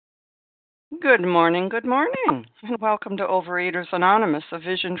Good morning, and welcome to Overeaters Anonymous, A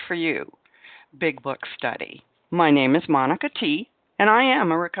Vision for You, Big Book Study. My name is Monica T., and I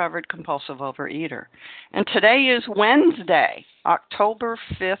am a recovered compulsive overeater. And today is Wednesday, October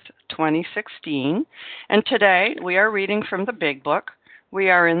 5th, 2016, and today we are reading from the Big Book.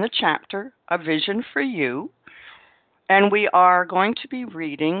 We are in the chapter, A Vision for You, and we are going to be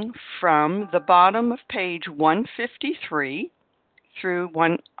reading from the bottom of page 153 through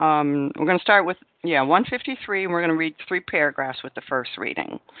we're going to start with 153, and we're going to read 3 paragraphs with the first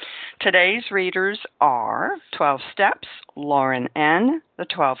reading. Today's readers are 12 Steps, Lauren N., the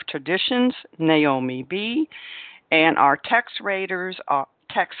 12 Traditions, Naomi B., and our text readers are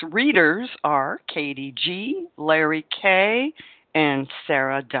Katie G., Larry K., and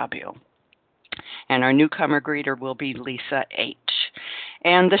Sarah W. And our newcomer greeter will be Lisa H.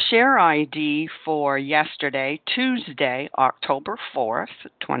 And the share ID for yesterday, Tuesday, October 4th,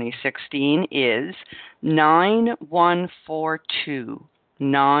 2016, is 9142.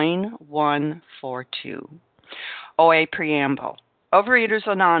 9142. OA Preamble. Overeaters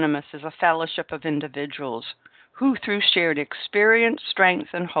Anonymous is a fellowship of individuals who, through shared experience, strength,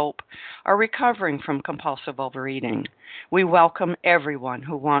 and hope, are recovering from compulsive overeating. We welcome everyone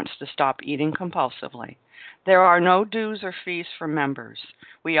who wants to stop eating compulsively. There are no dues or fees for members.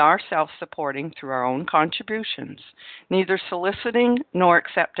 We are self-supporting through our own contributions, neither soliciting nor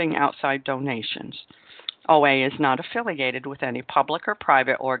accepting outside donations. OA is not affiliated with any public or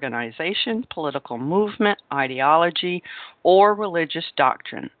private organization, political movement, ideology, or religious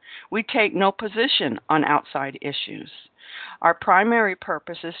doctrine. We take no position on outside issues. Our primary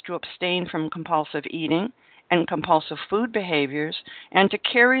purpose is to abstain from compulsive eating and compulsive food behaviors, and to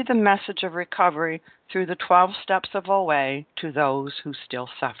carry the message of recovery through the 12 steps of OA to those who still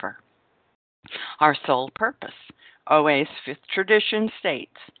suffer. Our sole purpose. OA's 5th tradition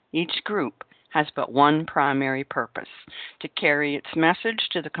states, each group has but one primary purpose, to carry its message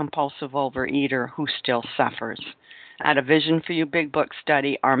to the compulsive overeater who still suffers. At A Vision for You Big Book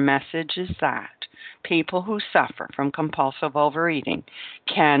Study, our message is that people who suffer from compulsive overeating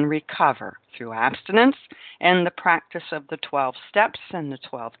can recover through abstinence and the practice of the 12 steps and the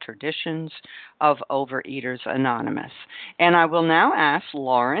 12 traditions of Overeaters Anonymous. And I will now ask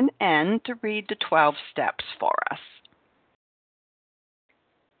Lauren N. to read the 12 steps for us.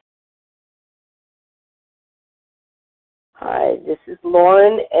 Hi, this is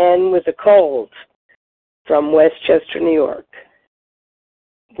Lauren N. with a cold from Westchester, New York.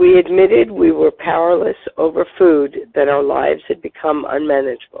 We admitted we were powerless over food, that our lives had become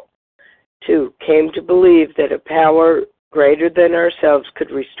unmanageable. 2, came to believe that a power greater than ourselves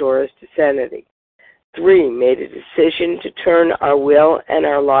could restore us to sanity. 3, made a decision to turn our will and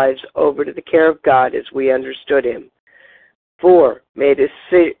our lives over to the care of God as we understood Him. 4, made a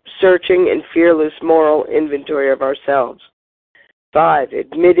searching and fearless moral inventory of ourselves. 5,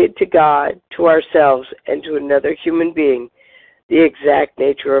 admitted to God, to ourselves, and to another human being the exact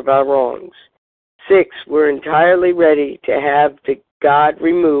nature of our wrongs. 6, we're entirely ready to have God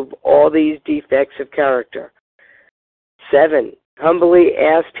remove all these defects of character. 7, humbly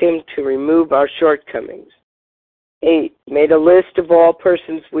asked Him to remove our shortcomings. 8, made a list of all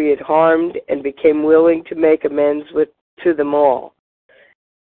persons we had harmed and became willing to make amends to them all.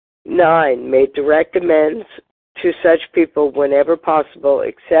 9, made direct amends to such people whenever possible,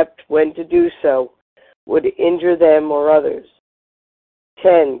 except when to do so would injure them or others.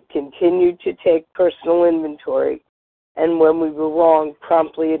 10, continued to take personal inventory, and when we were wrong,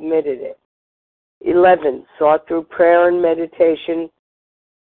 promptly admitted it. 11, sought through prayer and meditation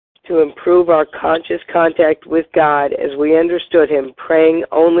to improve our conscious contact with God as we understood Him, praying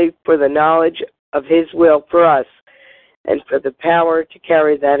only for the knowledge of His will for us and for the power to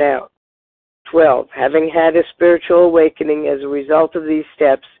carry that out. 12, having had a spiritual awakening as a result of these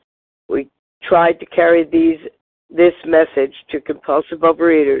steps, we tried to carry this message to compulsive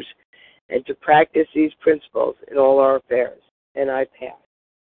overeaters and to practice these principles in all our affairs. And I pass.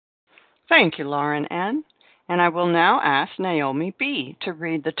 Thank you, Lauren N. And I will now ask Naomi B. to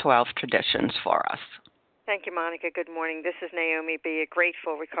read the 12 traditions for us. Thank you, Monica. Good morning. This is Naomi B., a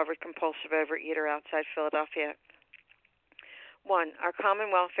grateful, recovered compulsive overeater outside Philadelphia. 1, our common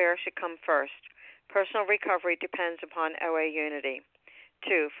welfare should come first. Personal recovery depends upon OA unity.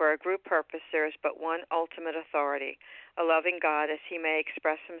 2, for our group purpose, there is but one ultimate authority, a loving God as He may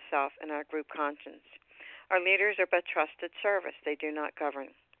express Himself in our group conscience. Our leaders are but trusted service. They do not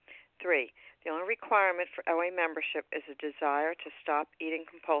govern. 3, the only requirement for OA membership is a desire to stop eating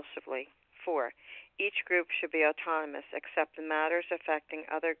compulsively. 4, each group should be autonomous except in matters affecting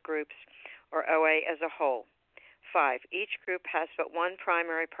other groups or OA as a whole. 5, each group has but one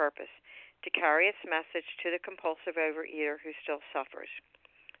primary purpose, to carry its message to the compulsive overeater who still suffers.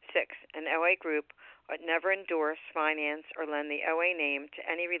 6. An OA group ought never endorse, finance, or lend the OA name to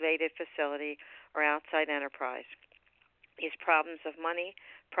any related facility or outside enterprise. These problems of money,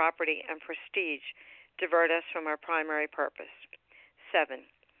 property, and prestige divert us from our primary purpose. 7.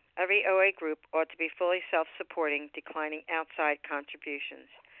 Every OA group ought to be fully self-supporting, declining outside contributions.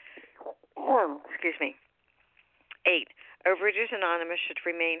 Excuse me. 8. Overeaters Anonymous should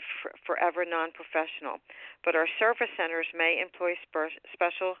remain forever non-professional, but our service centers may employ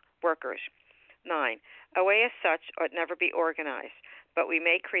special workers. 9. OA as such ought never be organized, but we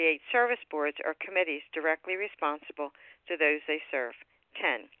may create service boards or committees directly responsible to those they serve.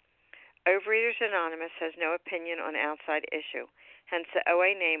 10. Overeaters Anonymous has no opinion on outside issue. Hence, the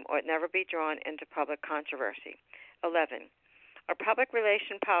OA name ought never be drawn into public controversy. 11. Our public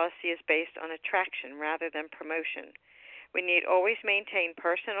relation policy is based on attraction rather than promotion. We need always maintain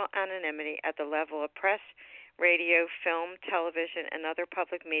personal anonymity at the level of press, radio, film, television, and other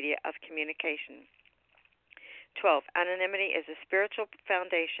public media of communication. 12. Anonymity is the spiritual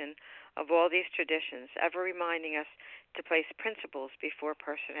foundation of all these traditions, ever reminding us to place principles before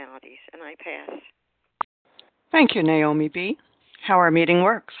personalities. And I pass. Thank you, Naomi B. How our meeting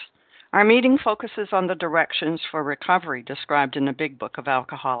works. Our meeting focuses on the directions for recovery described in the Big Book of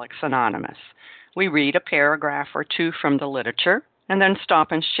Alcoholics Anonymous. We read a paragraph or two from the literature and then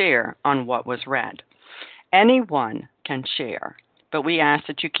stop and share on what was read. Anyone can share, but we ask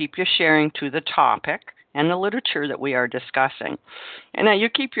that you keep your sharing to the topic and the literature that we are discussing, and that you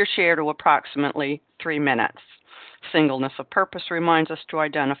keep your share to approximately 3 minutes. Singleness of purpose reminds us to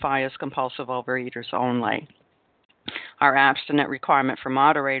identify as compulsive overeaters only. Our abstinent requirement for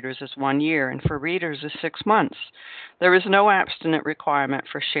moderators is 1 year, and for readers is 6 months. There is no abstinent requirement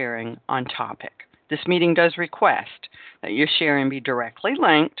for sharing on topic. This meeting does request that your sharing be directly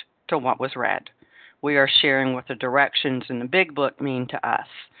linked to what was read. We are sharing what the directions in the Big Book mean to us.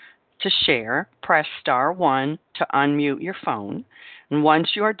 To share, press star 1 to unmute your phone. And once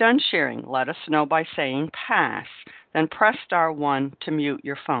you are done sharing, let us know by saying pass. Then press star 1 to mute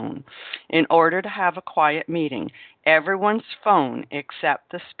your phone. In order to have a quiet meeting, everyone's phone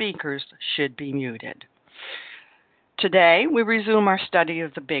except the speaker's should be muted. Today, we resume our study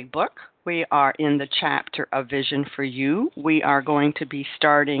of the Big Book. We are in the chapter of Vision for You. We are going to be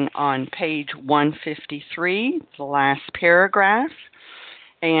starting on page 153, the last paragraph.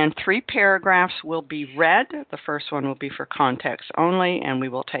 And 3 paragraphs will be read. The first one will be for context only, and we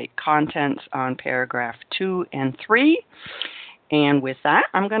will take contents on paragraph 2 and 3. And with that,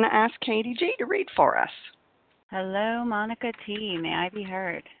 I'm going to ask Katie G. to read for us. Hello, Monica T. May I be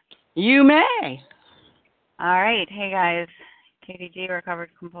heard? You may. All right. Hey, guys. Katie G.,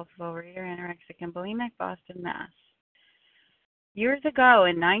 recovered compulsive overeater, anorexic, and bulimic, Boston, Mass. Years ago,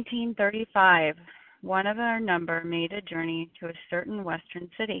 in 1935, one of our number made a journey to a certain western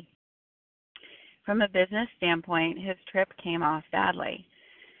city. From a business standpoint, his trip came off badly.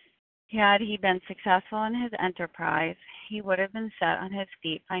 Had he been successful in his enterprise, he would have been set on his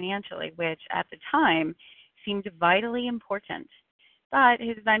feet financially, which at the time seemed vitally important. But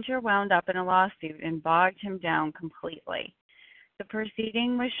his venture wound up in a lawsuit and bogged him down completely. The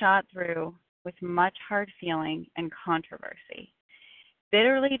proceeding was shot through with much hard feeling and controversy.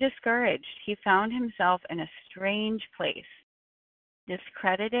 Bitterly discouraged, he found himself in a strange place,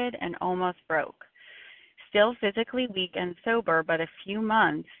 discredited and almost broke. Still physically weak and sober but a few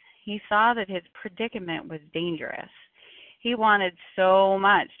months, he saw that his predicament was dangerous. He wanted so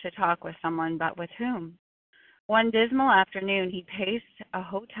much to talk with someone, but with whom? One dismal afternoon, he paced a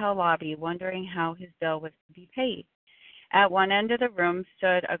hotel lobby, wondering how his bill was to be paid. At one end of the room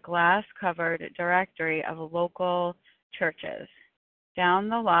stood a glass-covered directory of local churches. Down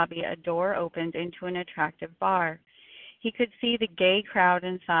the lobby, a door opened into an attractive bar. He could see the gay crowd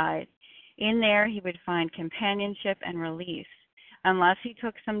inside. In there, he would find companionship and release. Unless he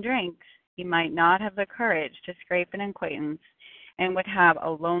took some drinks, he might not have the courage to scrape an acquaintance and would have a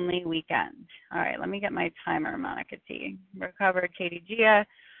lonely weekend. All right, let me get my timer, Monica T. Recovered Katie Gia,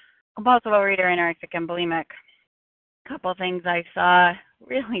 compulsive overeater, anorexic, and bulimic. Couple things I saw.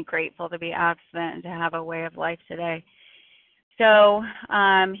 Really grateful to be abstinent and to have a way of life today. So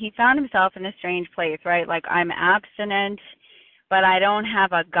he found himself in a strange place, right? Like, I'm abstinent, but I don't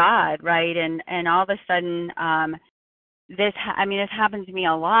have a God, right? And all of a sudden, this happened to me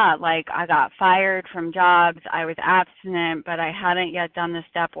a lot. Like, I got fired from jobs. I was abstinent, but I hadn't yet done the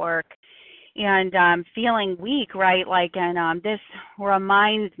step work. And feeling weak, right? Like, and this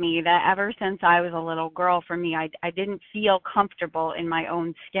reminds me that ever since I was a little girl, for me, I didn't feel comfortable in my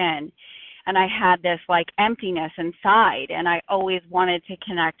own skin. and I had this like emptiness inside, and I always wanted to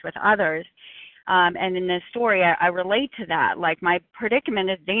connect with others. And in this story, I relate to that. Like, my predicament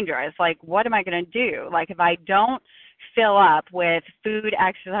is dangerous. Like, what am I going to do? Like, if I don't fill up with food,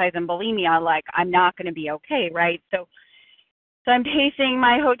 exercise, and bulimia, like, I'm not going to be okay, right? So I'm pacing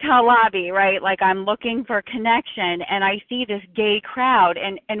my hotel lobby, right? Like, I'm looking for connection, and I see this gay crowd.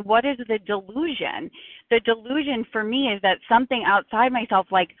 And what is the delusion? The delusion for me is that something outside myself,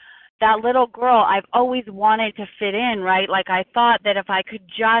 like that little girl, I've always wanted to fit in, right? Like, I thought that if I could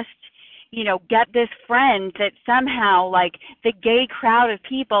just, get this friend, that somehow, like, the gay crowd of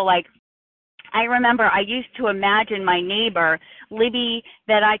people, like, I remember I used to imagine my neighbor, Libby,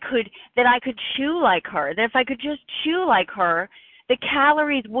 that I could chew like her, that if I could just chew like her, the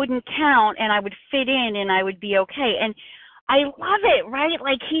calories wouldn't count and I would fit in and I would be okay. And I love it, right?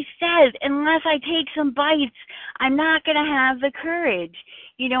 Like he says, unless I take some bites, I'm not going to have the courage.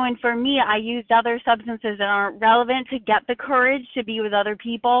 And for me, I used other substances that aren't relevant to get the courage to be with other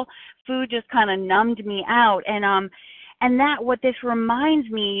people. Food just kind of numbed me out. And that what this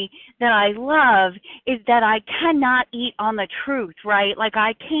reminds me that I love is that I cannot eat on the truth, right? Like,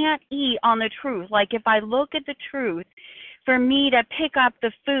 I can't eat on the truth. Like, if I look at the truth, for me to pick up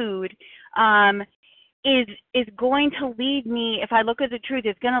the food is going to lead me, if I look at the truth,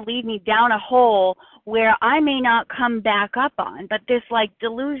 it's going to lead me down a hole where I may not come back up on. But this, like,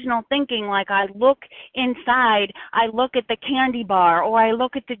 delusional thinking, like, I look inside, I look at the candy bar, or I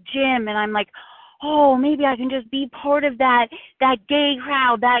look at the gym, and I'm like, oh, maybe I can just be part of that gay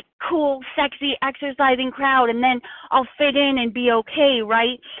crowd, that cool, sexy, exercising crowd, and then I'll fit in and be okay,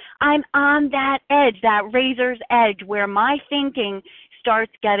 right? I'm on that edge, that razor's edge, where my thinking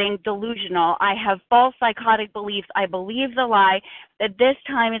starts getting delusional. I have false psychotic beliefs. I believe the lie that this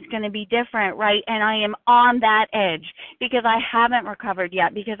time it's going to be different, right? And I am on that edge because I haven't recovered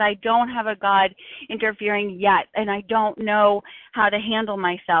yet, because I don't have a God interfering yet, and I don't know how to handle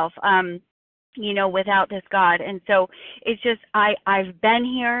myself. Without this God. And so it's just, I've been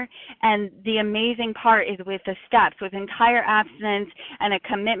here, and the amazing part is with the steps, with entire abstinence and a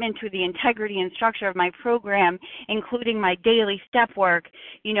commitment to the integrity and structure of my program, including my daily step work,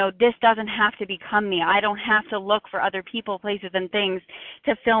 this doesn't have to become me. I don't have to look for other people, places, and things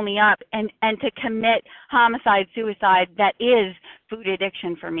to fill me up and to commit homicide, suicide that is food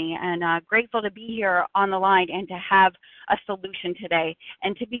addiction for me. And grateful to be here on the line and to have a solution today,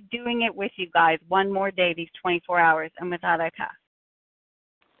 and to be doing it with you guys one more day, these 24 hours. And with that, I pass.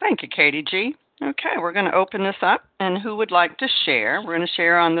 Thank you, Katie G. Okay, we're going to open this up, and who would like to share? We're going to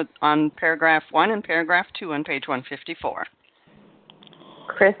share on paragraph 1 and paragraph 2 on page 154.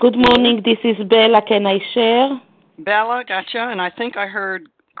 Chris. Good morning. This is Bella. Can I share? Bella, gotcha. And I think I heard,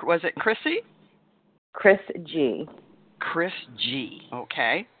 was it Chrissy? Chris G. Chris G.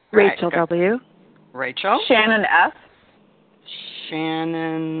 Okay. Rachel right. W. Rachel. Shannon F.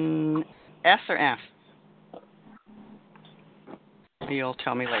 Shannon S or F? You'll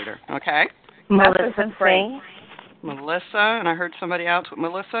tell me later. Okay. Melissa C. Melissa, and I heard somebody else with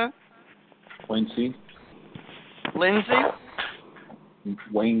Melissa. Wayne C. Lindsay.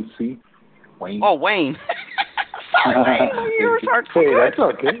 Wayne C. Wayne. Oh, Wayne. Sorry, Wayne. Yours are hey, that's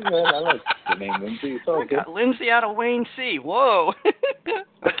okay, man. I like the name Lindsay. It's all good. Lindsay out of Wayne C. Whoa.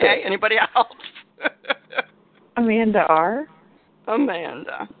 Okay. Anybody else? Amanda R.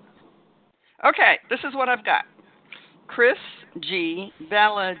 Amanda. Okay, this is what I've got. Chris G,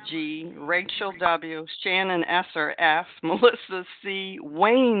 Bella G, Rachel W, Shannon S or F, Melissa C,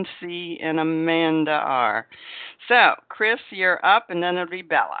 Wayne C, and Amanda R. So, Chris, you're up, and then it'll be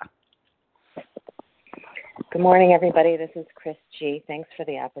Bella. Good morning, everybody. This is Chris G. Thanks for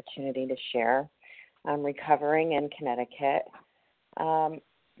the opportunity to share. I'm recovering in Connecticut.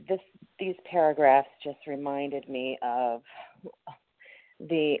 These paragraphs just reminded me of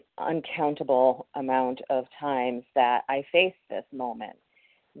the uncountable amount of times that I faced this moment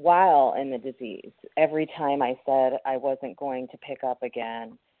while in the disease. Every time I said I wasn't going to pick up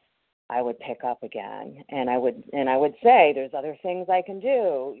again, I would pick up again. And I would say there's other things I can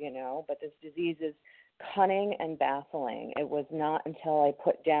do, but this disease is cunning and baffling. It was not until I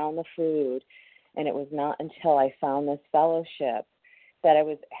put down the food, and it was not until I found this fellowship that I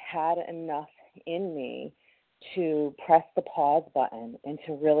had enough in me to press the pause button and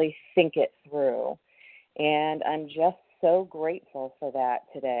to really think it through. And I'm just so grateful for that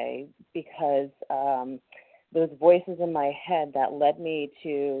today, because those voices in my head that led me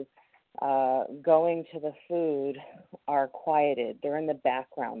to going to the food are quieted. They're in the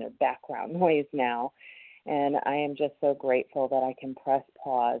background. They're background noise now. And I am just so grateful that I can press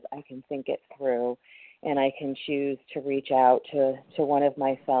pause. I can think it through. and I can choose to reach out to one of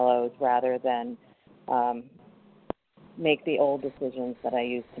my fellows rather than make the old decisions that I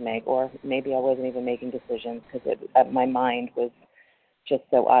used to make, or maybe I wasn't even making decisions because my mind was just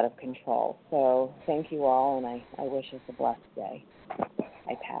so out of control. So thank you all, and I wish us a blessed day.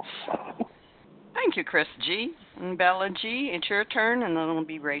 I pass. Thank you, Chris G. And Bella G., it's your turn, and then it'll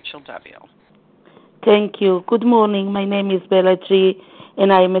be Rachel W. Thank you. Good morning. My name is Bella G.,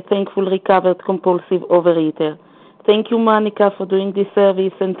 and I am a thankful recovered compulsive overeater. Thank you, Monica, for doing this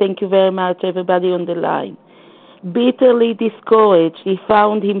service, and thank you very much, everybody on the line. Bitterly discouraged, he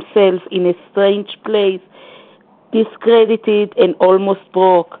found himself in a strange place, discredited and almost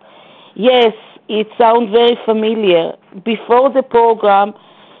broke. Yes, it sounds very familiar. Before the program,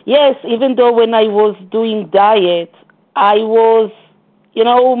 yes, even though when I was doing diet, I was,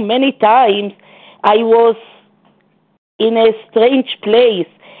 many times I was in a strange place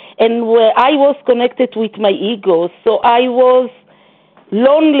and where I was connected with my ego. So I was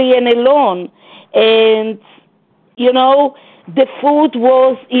lonely and alone. And the food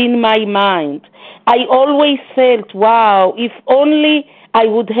was in my mind. I always felt, wow, if only I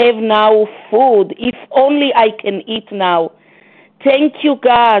would have now food, if only I can eat now. Thank you,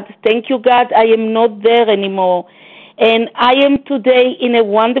 God. Thank you, God, I am not there anymore. And I am today in a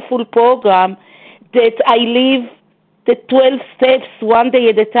wonderful program that I live the 12 steps one day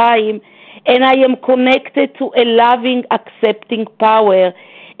at a time, and I am connected to a loving, accepting power.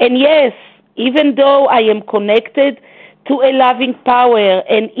 And yes, even though I am connected to a loving power,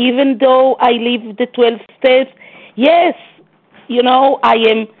 and even though I live the 12 steps, yes, I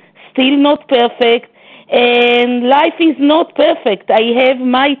am still not perfect, and life is not perfect. I have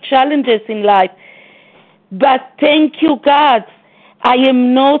my challenges in life. But thank you, God, I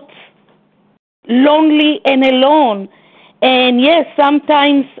am not lonely and alone. And yes,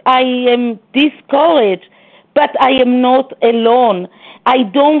 sometimes I am discouraged, but I am not alone. I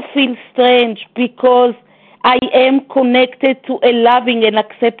don't feel strange because I am connected to a loving and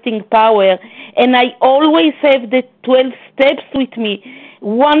accepting power. And I always have the 12 steps with me,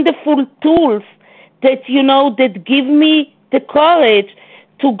 wonderful tools that, that give me the courage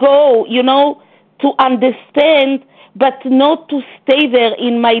to go, to understand, but not to stay there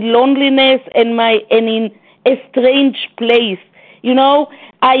in my loneliness and in a strange place.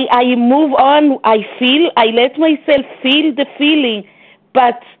 I move on, I let myself feel the feeling,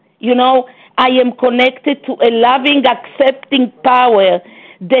 but, I am connected to a loving, accepting power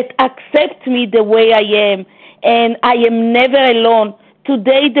that accepts me the way I am, and I am never alone.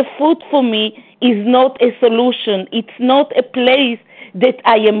 Today, the food for me is not a solution. It's not a place that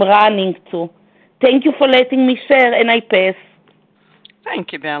I am running to. Thank you for letting me share, and I pass.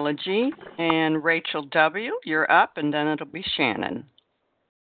 Thank you, Bella G. And Rachel W., you're up, and then it'll be Shannon.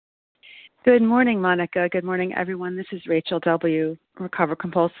 Good morning, Monica. Good morning, everyone. This is Rachel W., recovered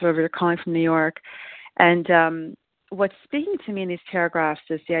compulsive overeater, calling from New York. And what's speaking to me in these paragraphs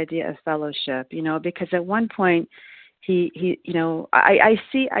is the idea of fellowship, because at one point I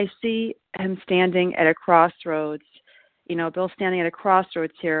see him standing at a crossroads, Bill standing at a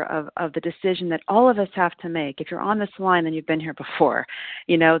crossroads here of the decision that all of us have to make. If you're on this line, then you've been here before.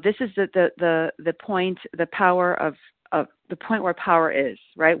 This is the point, the power of the point where power is,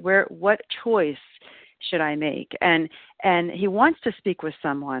 right? What choice should I make? And he wants to speak with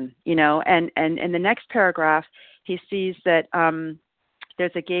someone, and in the next paragraph, he sees that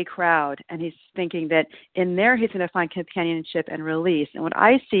there's a gay crowd, and he's thinking that in there he's going to find companionship and release. And what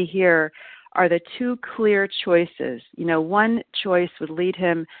I see here are the two clear choices. One choice would lead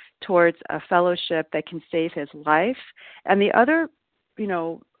him towards a fellowship that can save his life, and the other,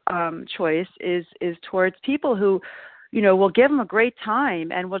 choice is towards people who, will give him a great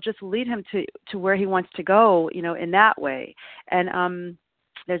time and will just lead him to where he wants to go, in that way. And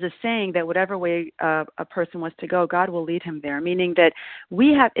there's a saying that whatever way a person wants to go, God will lead him there, meaning that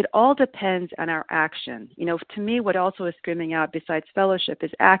it all depends on our action. To me, what also is screaming out besides fellowship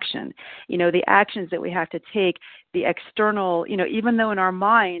is action. The actions that we have to take, the external, even though in our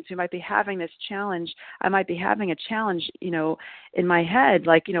minds we might be having this challenge, I might be having a challenge, in my head,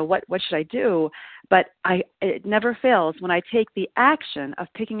 like, what should I do? But it never fails. When I take the action of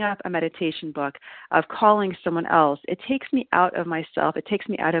picking up a meditation book, of calling someone else, it takes me out of myself. It takes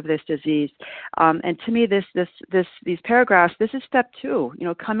me out of this disease. And to me, these paragraphs, this is step 2.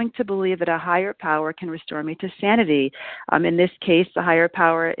 Coming to believe that a higher power can restore me to sanity. In this case, the higher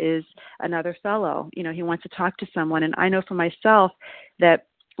power is another fellow. He wants to talk to someone, and I know for myself that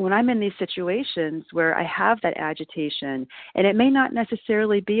when I'm in these situations where I have that agitation, and it may not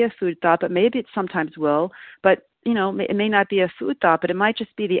necessarily be a food thought, but maybe it sometimes will, but it may not be a food thought, but it might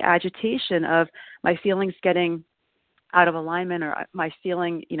just be the agitation of my feelings getting out of alignment or my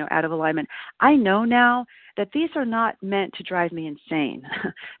feeling, out of alignment. I know now that these are not meant to drive me insane.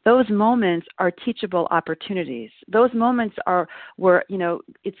 Those moments are teachable opportunities. Those moments are where,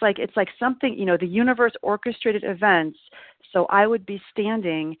 it's like something, the universe orchestrated events. So I would be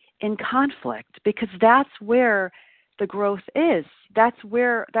standing in conflict because that's where the growth is. That's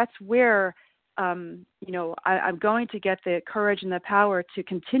where I'm going to get the courage and the power to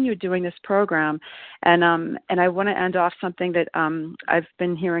continue doing this program. And I want to end off something that I've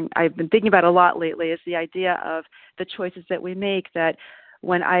been thinking about a lot lately, is the idea of the choices that we make, that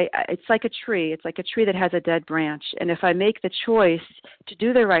when it's like a tree that has a dead branch. And if I make the choice to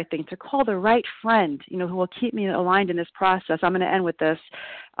do the right thing, to call the right friend, who will keep me aligned in this process, I'm going to end with this,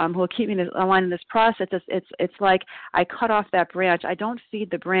 who will keep me aligned in this process, it's like I cut off that branch. I don't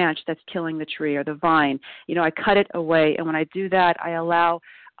feed the branch that's killing the tree or the vine. I cut it away. And when I do that, I allow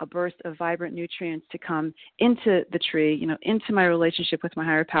a burst of vibrant nutrients to come into the tree, into my relationship with my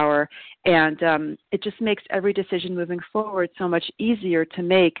higher power. And it just makes every decision moving forward so much easier to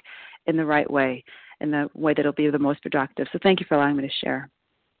make in the right way, in the way that will be the most productive. So thank you for allowing me to share.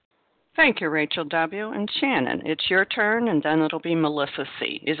 Thank you, Rachel W. And Shannon, it's your turn, and then it'll be Melissa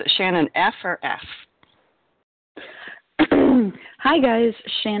C. Is it Shannon F or F? Hi, guys.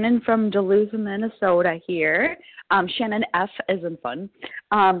 Shannon from Duluth, Minnesota here. Shannon F as in fun.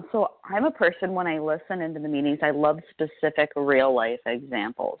 So I'm a person, when I listen into the meetings, I love specific real-life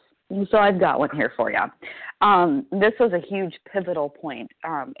examples. So I've got one here for you. This was a huge pivotal point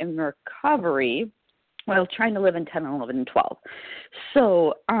in recovery while trying to live in 10 and 11 and 12.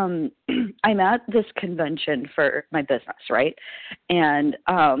 So I'm at this convention for my business, right? And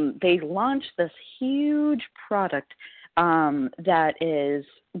they launched this huge product that is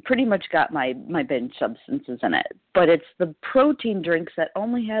pretty much got my binge substances in it. But it's the protein drinks that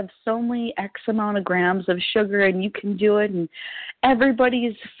only have so many X amount of grams of sugar, and you can do it, and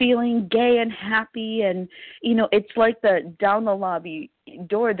everybody's feeling gay and happy. And, it's like down the lobby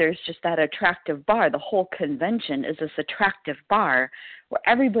door, there's just that attractive bar. The whole convention is this attractive bar where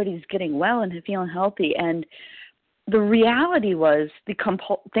everybody's getting well and feeling healthy. And the reality was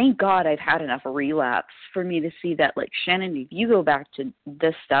thank God I've had enough relapse for me to see that, like, Shannon, if you go back to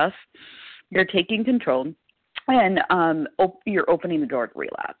this stuff, you're taking control and you're opening the door to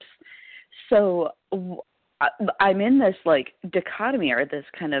relapse. So I'm in this, like, dichotomy, or this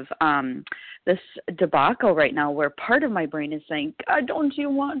kind of this debacle right now, where part of my brain is saying, God, don't you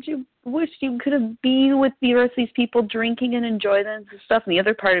wish you could have been with these people drinking and enjoy this stuff? And the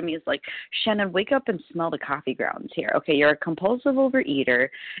other part of me is like, Shannon, wake up and smell the coffee grounds here. Okay, you're a compulsive overeater.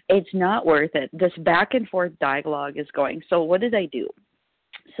 It's not worth it. This back and forth dialogue is going. So what did I do?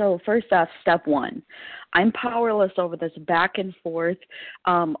 So first off, step one, I'm powerless over this back and forth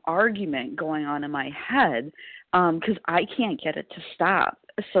argument going on in my head because I can't get it to stop.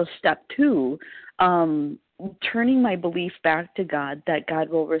 So step two, turning my belief back to God, that God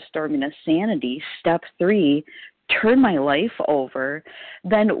will restore me to sanity. Step three, turn my life over,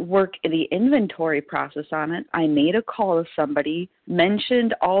 then work the inventory process on it. I made a call to somebody,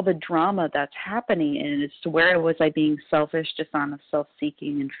 mentioned all the drama that's happening, and it's to where was I being selfish, dishonest,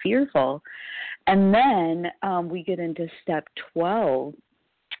 self-seeking, and fearful. And then we get into step 12,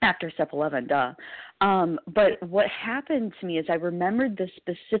 after step 11, but what happened to me is I remembered the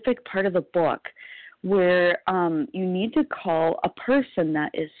specific part of the book where you need to call a person that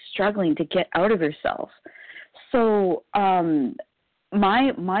is struggling to get out of yourself. So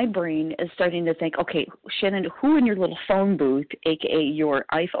my brain is starting to think, okay, Shannon, who in your little phone booth, aka your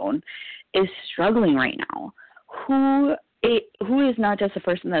iPhone, is struggling right now? Who is not just a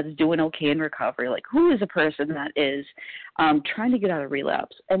person that's doing okay in recovery? Like, who is a person that is trying to get out of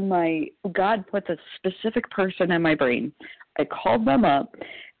relapse? And God put a specific person in my brain. I called them up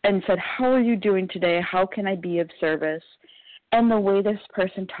and said, how are you doing today? How can I be of service? And the way this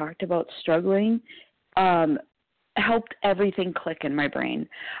person talked about struggling helped everything click in my brain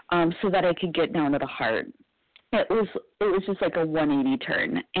so that I could get down to the heart. It was just like a 180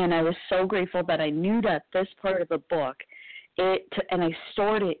 turn. And I was so grateful that I knew that this part of the book, and I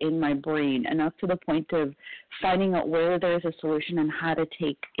stored it in my brain enough to the point of finding out where there's a solution and how to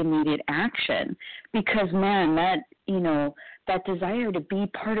take immediate action. Because, man, that desire to be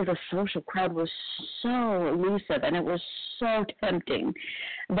part of a social crowd was so elusive, and it was so tempting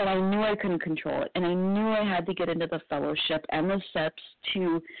that I knew I couldn't control it. And I knew I had to get into the fellowship and the steps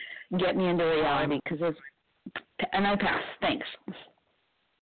to get me into reality. And I passed. Thanks.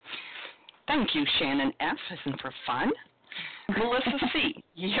 Thank you, Shannon F. Isn't for fun. Melissa C.,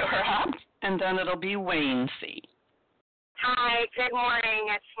 you're up, and then it'll be Wayne C. Hi, good morning.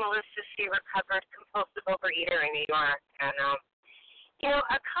 It's Melissa C., recovered compulsive overeater in New York. And,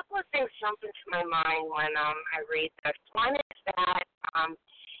 a couple of things jump into my mind when I read this. One is that,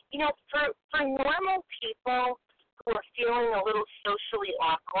 for normal people who are feeling a little socially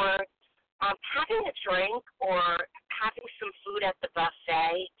awkward, having a drink or having some food at the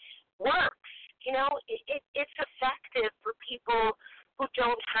buffet works. It's effective for people who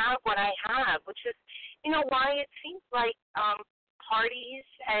don't have what I have, which is, why it seems like parties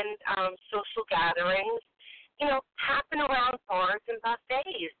and social gatherings, happen around bars and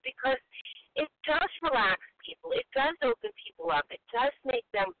buffets, because it does relax people. It does open people up. It does make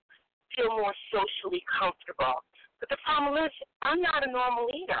them feel more socially comfortable. But the problem is, I'm not a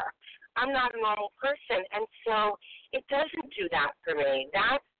normal eater. I'm not a normal person, and so it doesn't do that for me.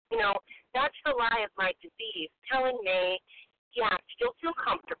 That's the lie of my disease, telling me, yes, you'll feel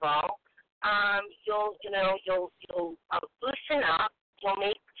comfortable. You'll loosen up. You'll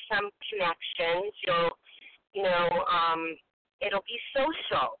make some connections. It'll be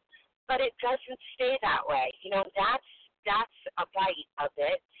social, but it doesn't stay that way. That's a bite of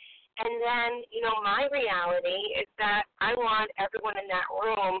it. And then, my reality is that I want everyone in that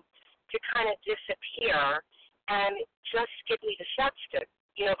room to kind of disappear and just give me the substance,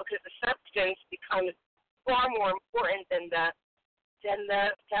 because the substance becomes far more important than the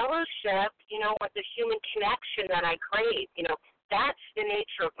fellowship, or the human connection that I crave. That's the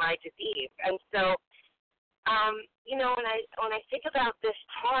nature of my disease. And so, when I think about this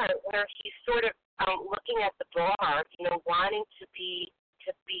part where he's sort of looking at the bar, wanting to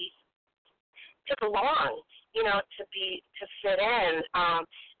belong, to fit in,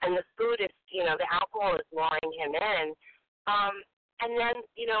 and the food is, the alcohol is luring him in. And then,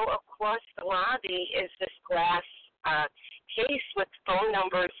 across the lobby is this glass case with phone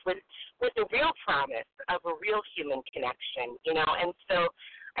numbers with a real promise of a real human connection, And so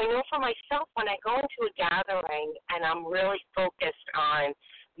I know for myself, when I go into a gathering and I'm really focused on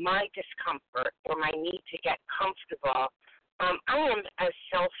my discomfort or my need to get comfortable, I am as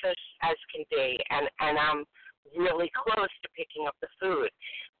selfish as can be, and I'm really close to picking up the food.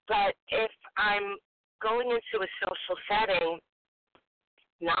 But if I'm going into a social setting,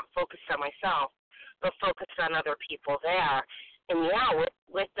 not focused on myself, but focused on other people there, and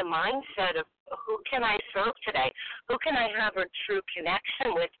with the mindset of who can I serve today, who can I have a true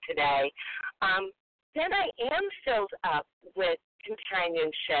connection with today, then I am filled up with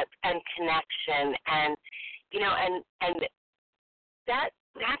companionship and connection, and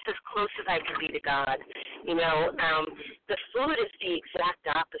that's as close as I can be to God. The food is the exact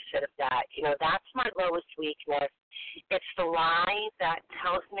opposite of that. That's my lowest weakness. It's the lie that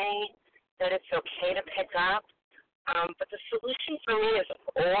tells me that it's okay to pick up. But the solution for me is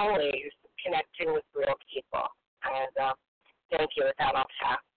always connecting with real people. And thank you. With that, I'll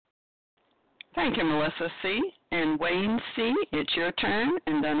pass. Thank you, Melissa C. And Wayne C., it's your turn,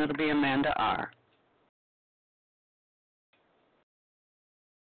 and then it'll be Amanda R.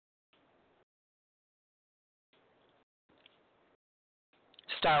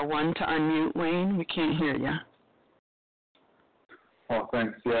 Star 1 to unmute, Wayne. We can't hear you. Oh,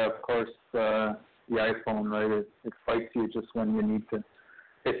 thanks. Yeah, of course, the iPhone, right? It fights you just when you need to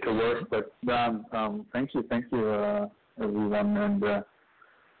hit the work. But thank you, everyone, and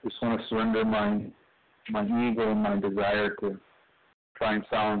just want to surrender my ego and my desire to try and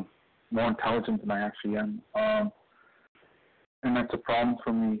sound more intelligent than I actually am, and that's a problem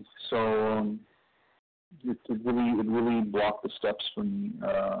for me. So it really blocked the steps for me,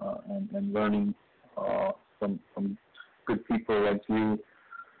 and learning from good people like you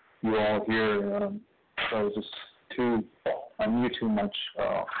all here. So I was just I knew too much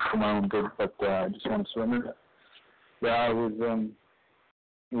for my own good, but I just want to surrender. Yeah, it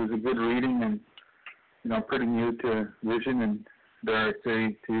was a good reading, and pretty new to vision, and dare I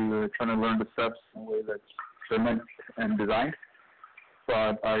say to trying to learn the steps in a way that's meant and designed.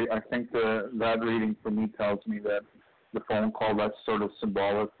 But I think that reading for me tells me that the phone call, that's sort of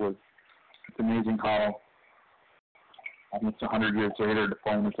symbolic. It's amazing how almost 100 years later, the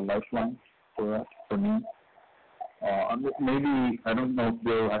phone is a lifeline for me. Maybe, I don't know if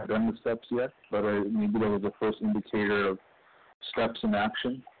Bill had done the steps yet, but maybe that was the first indicator of steps in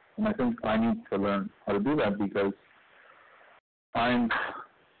action. And I think I need to learn how to do that, because I'm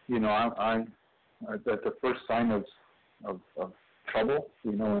at the first sign of trouble,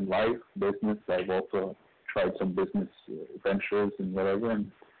 in life, business. I've also tried some business ventures and whatever,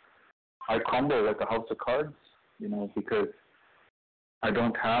 and I crumble like a house of cards, because I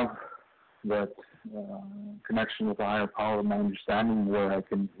don't have that connection with a higher power of my understanding where I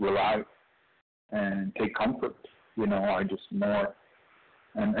can rely and take comfort I just more.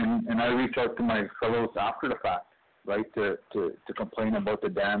 And I reach out to my fellows after the fact, right, to complain about the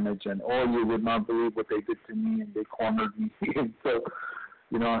damage and, you would not believe what they did to me and they cornered me. And so,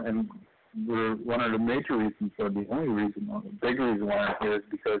 and one of the major reasons, or the only reason, or the big reason why I'm here is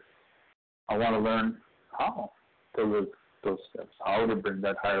because I want to learn how to live those steps, how to bring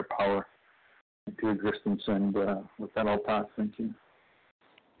that higher power into existence. And with that, I'll pass. Thank you.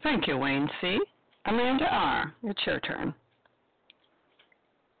 Thank you, Wayne C. Amanda R., it's your turn.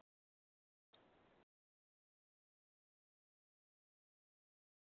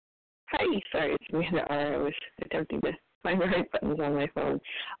 Hi, sorry, it's Amanda R. I was attempting to find the right buttons on my phone.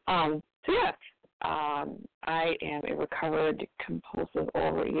 I am a recovered compulsive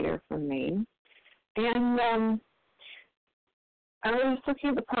overeater from Maine. And I was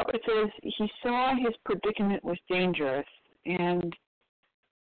looking at the part where it says he saw his predicament was dangerous. And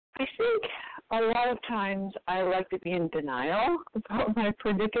I think a lot of times I like to be in denial about my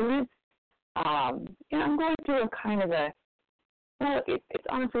predicament. I'm going through a kind of it's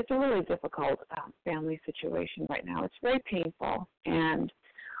honestly, it's a really difficult family situation right now. It's very painful, and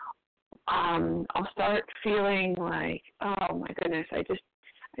I'll start feeling like, oh my goodness, I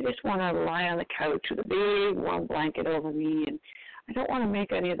just want to lie on the couch with a big warm blanket over me, and I don't want to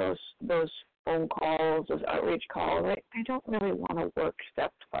make any of those phone calls, those outreach calls. I don't really want to work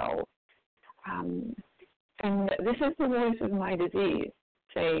step 12. And this is the voice of my disease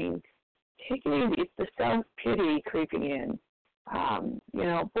saying, take it easy. It's the self-pity creeping in.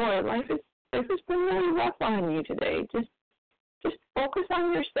 Boy, life has been really rough on you today. Just focus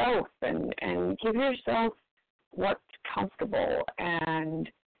on yourself and give yourself what's comfortable and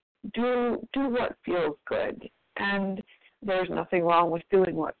do what feels good. And there's nothing wrong with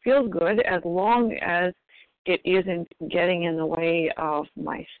doing what feels good as long as it isn't getting in the way of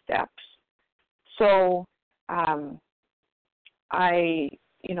my steps. So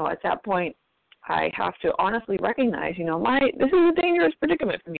at that point, I have to honestly recognize, this is a dangerous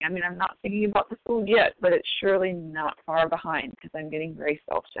predicament for me. I mean, I'm not thinking about the food yet, but it's surely not far behind because I'm getting very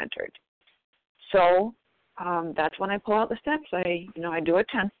self-centered. So that's when I pull out the steps. I do a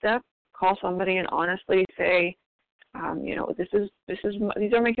 10-step, call somebody and honestly say,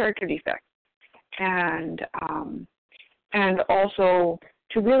 these are my character defects, and also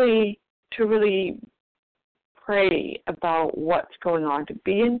to really pray about what's going on, to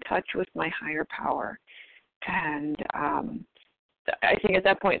be in touch with my higher power. And I think at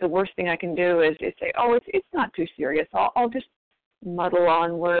that point the worst thing I can do is say, it's not too serious. I'll just muddle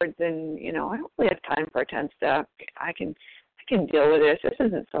on words, and I don't really have time for a 10-step. I can deal with this. This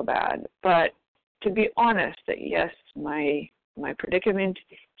isn't so bad. But to be honest, that yes, my predicament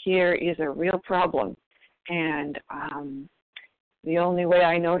here is a real problem, and the only way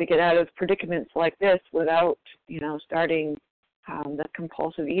I know to get out of predicaments like this without, starting the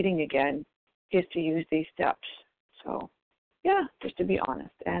compulsive eating again is to use these steps. So, just to be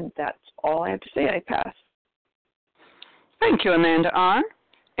honest. And that's all I have to say. I pass. Thank you, Amanda R.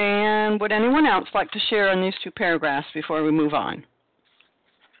 And would anyone else like to share on these two paragraphs before we move on?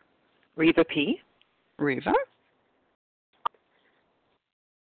 Reva P. Reva.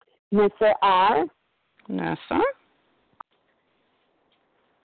 Nessa R. Nessa.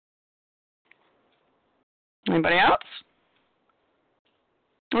 Anybody else?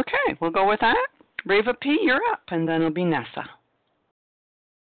 Okay, we'll go with that. Reva P., you're up, and then it'll be Nessa.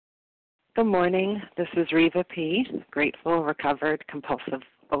 Good morning. This is Reva P., grateful, recovered, compulsive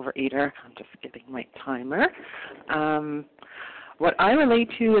overeater. I'm just getting my timer. What I relate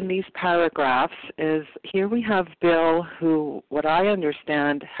to in these paragraphs is here we have Bill, who, what I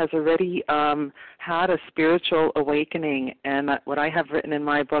understand, has already had a spiritual awakening. And what I have written in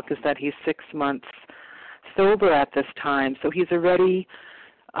my book is that he's 6 months sober at this time. So he's already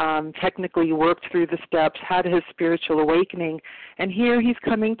technically worked through the steps, had his spiritual awakening. And here he's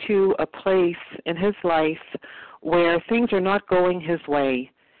coming to a place in his life where things are not going his way.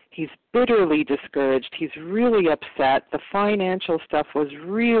 He's bitterly discouraged. He's really upset. The financial stuff was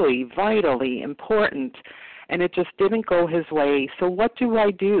really vitally important, and it just didn't go his way. So what do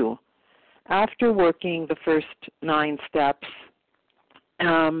I do? After working the first 9 steps,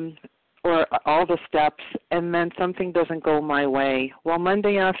 or all the steps, and then something doesn't go my way. Well,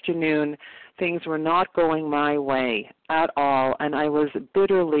 Monday afternoon, things were not going my way at all, and I was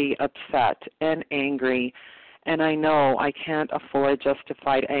bitterly upset and angry. And I know I can't afford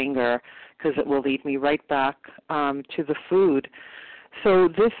justified anger because it will lead me right back to the food. So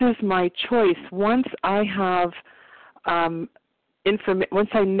this is my choice. Once I have once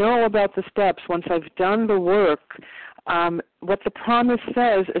I know about the steps, once I've done the work, what the promise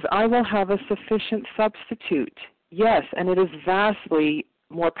says is I will have a sufficient substitute Yes, and it is vastly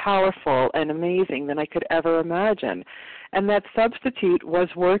more powerful and amazing than I could ever imagine. And that substitute was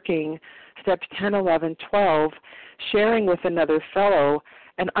working steps 10, 11, 12, sharing with another fellow,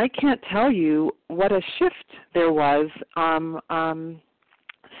 and I can't tell you what a shift there was.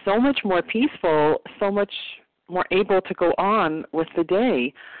 So much more peaceful, so much more able to go on with the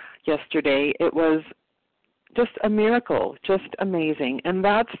day yesterday. It was just a miracle, just amazing. And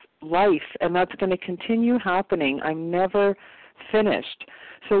that's life, and that's going to continue happening. I'm never finished.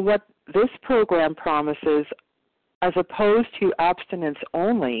 So what this program promises, as opposed to abstinence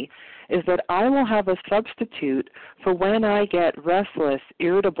only, is that I will have a substitute for when I get restless,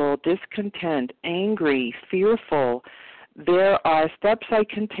 irritable, discontent, angry, fearful. There are steps I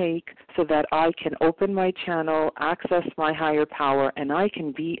can take so that I can open my channel, access my higher power, and I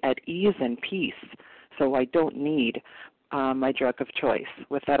can be at ease and peace. So I don't need my drug of choice.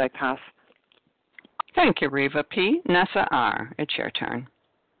 With that, I pass. Thank you, Reva P. Nessa R., it's your turn.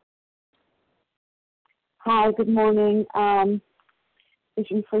 Hi, good morning.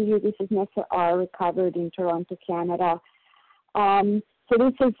 Vision for you. This is Nessa R., recovered in Toronto, Canada. So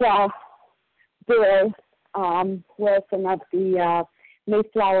this is Bill Wilson of the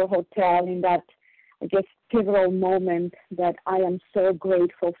Mayflower Hotel in that, I guess, pivotal moment that I am so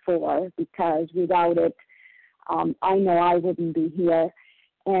grateful for, because without it, I know I wouldn't be here.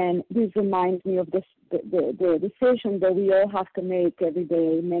 And this reminds me of the decision that we all have to make every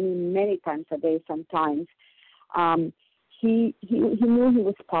day, many times a day sometimes. He knew he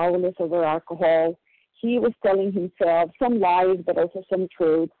was powerless over alcohol. He was telling himself some lies, but also some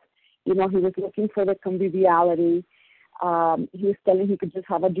truths. You know, he was looking for the conviviality. He was telling he could just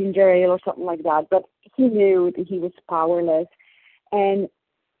have a ginger ale or something like that, but he knew that he was powerless. And,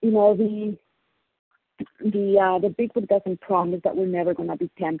 you know, the Big Book doesn't promise that we're never going to be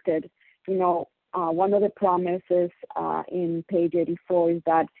tempted. You know, one of the promises in page 84 is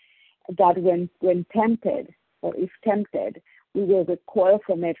that when tempted, or if tempted, we will recoil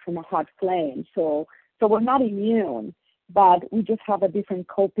from it from a hot flame. So we're not immune, but we just have a different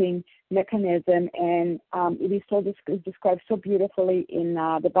coping mechanism, and it is so described so beautifully in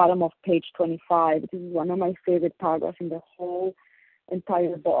the bottom of page 25. This is one of my favorite paragraphs in the whole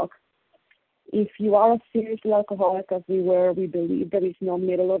entire book. If you are a serious alcoholic, as we were, we believe there is no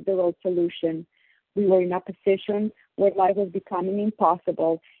middle-of-the-road solution. We were in a position where life was becoming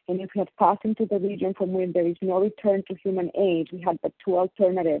impossible, and if we had passed into the region from where there is no return to human age, we had but two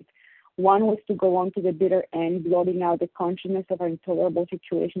alternatives. One was to go on to the bitter end, blotting out the consciousness of our intolerable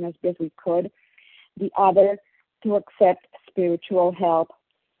situation as best we could. The other, to accept spiritual help.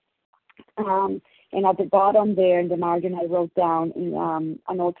 And at the bottom there in the margin, I wrote down in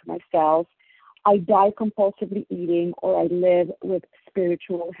a note to myself, I die compulsively eating, or I live with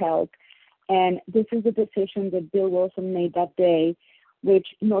spiritual help. And this is the decision that Bill Wilson made that day, which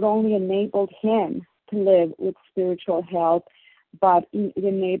not only enabled him to live with spiritual help, but it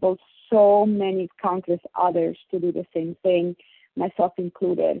enabled so many countless others to do the same thing, myself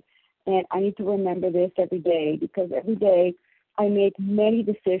included. And I need to remember this every day, because every day I make many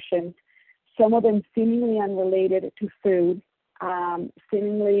decisions, some of them seemingly unrelated to food,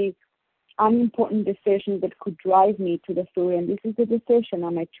 seemingly unimportant decisions that could drive me to the food. And this is the decision: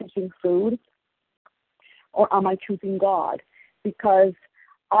 am I choosing food, or am I choosing God? Because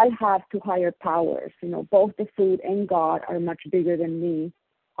I have two higher powers. You know, both the food and God are much bigger than me,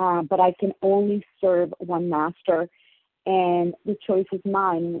 but I can only serve one master, and the choice is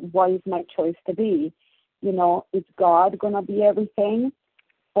mine. What is my choice to be? You know, is God going to be everything,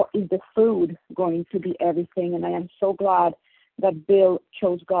 or is the food going to be everything? And I am so glad that Bill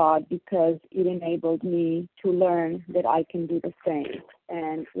chose God, because it enabled me to learn that I can do the same.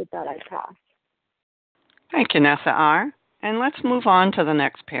 And with that, I pass. Thank you, Nessa R. And let's move on to the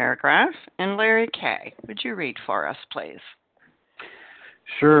next paragraph. And Larry K., would you read for us, please?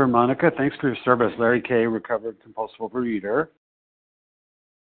 Sure, Monica. Thanks for your service. Larry K., recovered compulsive overeater.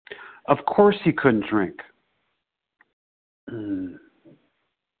 Of course he couldn't drink.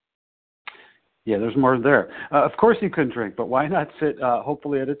 Yeah, there's more there. Of course he couldn't drink, but why not sit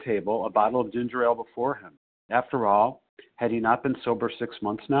hopefully at a table, a bottle of ginger ale before him? After all, had he not been sober 6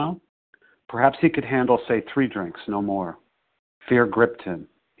 months now? Perhaps he could handle, say, 3 drinks, no more. Fear gripped him.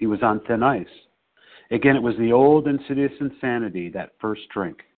 He was on thin ice. Again, it was the old insidious insanity, that first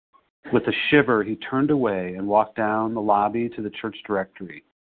drink. With a shiver, he turned away and walked down the lobby to the church directory.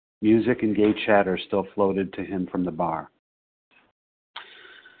 Music and gay chatter still floated to him from the bar.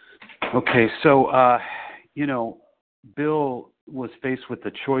 Okay, so, Bill was faced with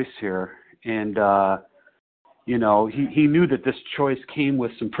the choice here, and you know, he knew that this choice came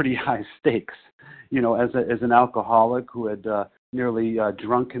with some pretty high stakes. You know, as an alcoholic who had nearly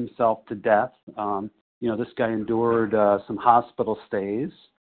drunk himself to death, you know, this guy endured some hospital stays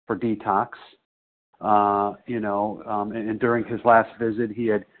for detox. You know, and during his last visit, he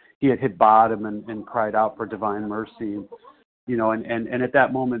had hit bottom and cried out for divine mercy. You know, and at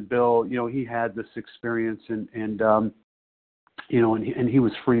that moment, Bill, you know, he had this experience, and you know, and he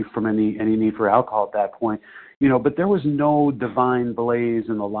was free from any need for alcohol at that point. You know, but there was no divine blaze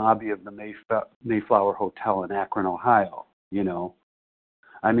in the lobby of the Mayflower Hotel in Akron, Ohio. You know,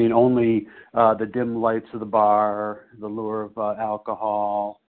 I mean, only the dim lights of the bar, the lure of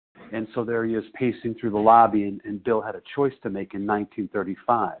alcohol, and so there he is pacing through the lobby, and Bill had a choice to make in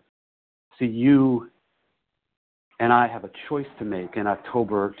 1935. See, you and I have a choice to make in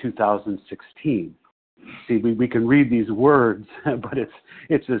October 2016. See, we can read these words, but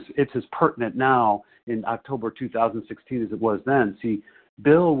it's as pertinent now in October 2016 as it was then. See,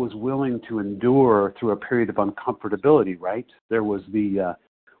 Bill was willing to endure through a period of uncomfortability, right? There was the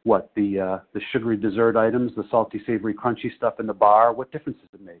sugary dessert items, the salty, savory, crunchy stuff in the bar. What difference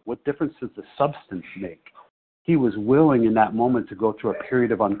does it make? What difference does the substance make? He was willing in that moment to go through a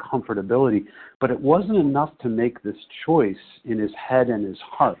period of uncomfortability, but it wasn't enough to make this choice in his head and his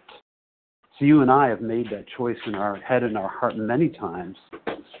heart. So you and I have made that choice in our head and our heart many times,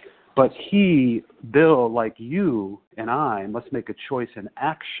 but he, Bill, like you and I, must make a choice in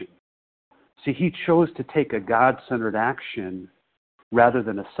action. See, he chose to take a God-centered action rather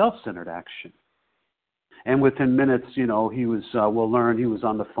than a self-centered action. And within minutes, you know, he was, we'll learn he was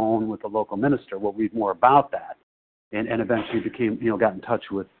on the phone with the local minister. We'll read more about that. And eventually became, you know, got in touch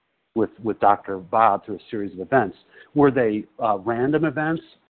with Dr. Bob through a series of events. Were they random events?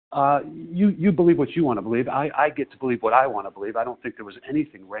 You believe what you want to believe. I get to believe what I want to believe. I don't think there was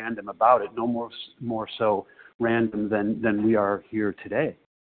anything random about it, no more so random than we are here today.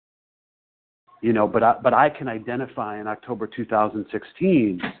 You know, but I can identify in October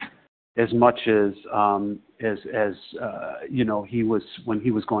 2016 as much as you know, he was when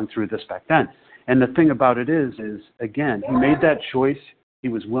he was going through this back then. And the thing about it is again, he made that choice. He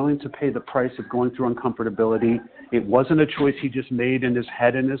was willing to pay the price of going through uncomfortability. It wasn't a choice he just made in his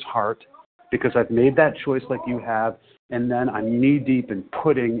head and his heart, because I've made that choice like you have, and then I'm knee-deep in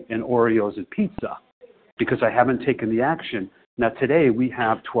pudding and Oreos and pizza because I haven't taken the action. Now today we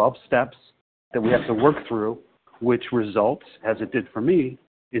have 12 steps that we have to work through, which results, as it did for me,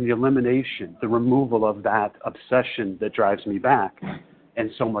 in the elimination, the removal of that obsession that drives me back, and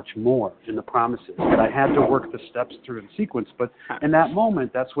so much more in the promises. But I had to work the steps through in sequence. But in that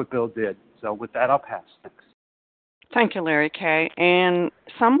moment, that's what Bill did. So with that, I'll pass. Thanks. Thank you, Larry K. And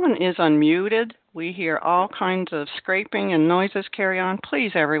someone is unmuted. We hear all kinds of scraping and noises carry on.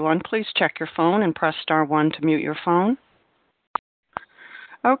 Please, everyone, please check your phone and press *1 to mute your phone.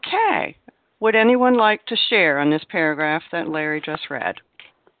 Okay. Would anyone like to share on this paragraph that Larry just read?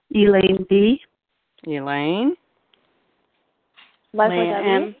 Elaine B. Elaine. Leslie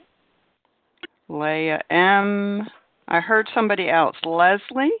M. Leah M. I heard somebody else.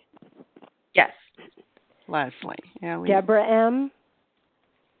 Leslie? Yes. Leslie. Deborah M.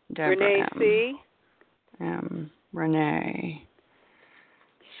 Deborah Renee M. C. Renee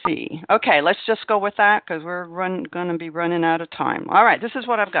C. Okay, let's just go with that because we're going to be running out of time. All right, this is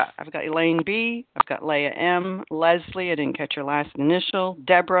what I've got. I've got Elaine B. I've got Leah M. Leslie, I didn't catch your last initial.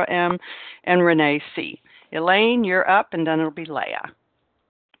 Deborah M. And Renee C. Elaine, you're up, and then it'll be Leah.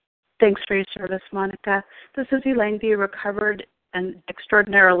 Thanks for your service, Monica. This is Elaine B., recovered and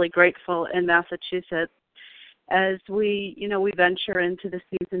extraordinarily grateful in Massachusetts. As we venture into the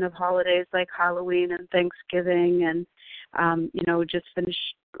season of holidays like Halloween and Thanksgiving and, just finished,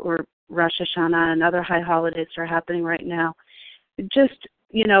 or Rosh Hashanah and other high holidays are happening right now. Just,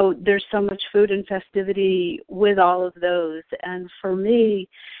 there's so much food and festivity with all of those. And for me,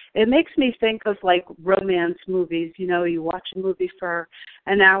 it makes me think of like romance movies. You watch a movie for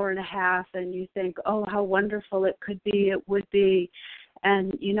an hour and a half and you think, oh, how wonderful it could be, it would be.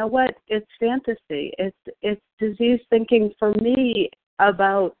 And you know what? It's fantasy. It's disease thinking for me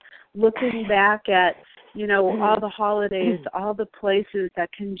about looking back at, all the holidays, all the places,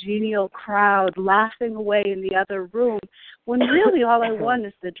 that congenial crowd laughing away in the other room, when really all I want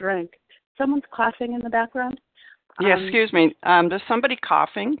is the drink. Someone's coughing in the background. Yeah, excuse me. There's somebody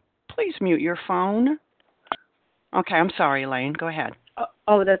coughing. Please mute your phone. Okay, I'm sorry, Elaine. Go ahead.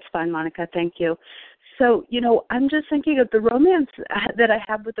 Oh, that's fine, Monica. Thank you. So, I'm just thinking of the romance that I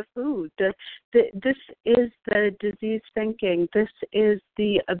have with the food. This is the disease thinking. This is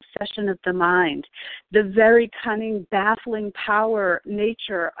the obsession of the mind, the very cunning, baffling power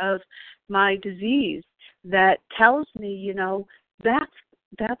nature of my disease that tells me, you know,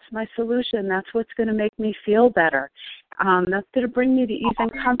 that's my solution. That's what's going to make me feel better. That's going to bring me the ease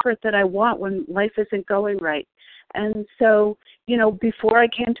and comfort that I want when life isn't going right. And so, you know, before I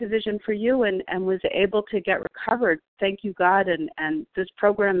came to Vision for You and was able to get recovered, thank you, God, and this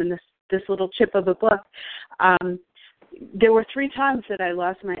program and this little chip of a book, there were 3 times that I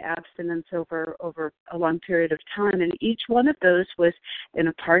lost my abstinence over a long period of time, and each one of those was in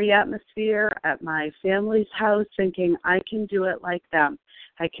a party atmosphere at my family's house, thinking, I can do it like them.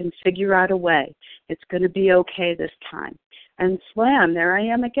 I can figure out a way. It's going to be okay this time. And slam, there I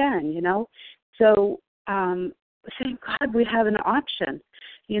am again, you know. So thank God we have an option.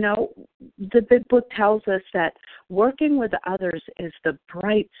 You know, the big book tells us that working with others is the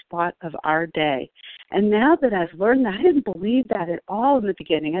bright spot of our day. And now that I've learned that, I didn't believe that at all in the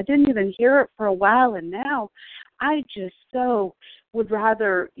beginning. I didn't even hear it for a while, and now I just so would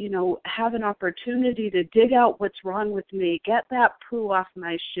rather, you know, have an opportunity to dig out what's wrong with me, get that poo off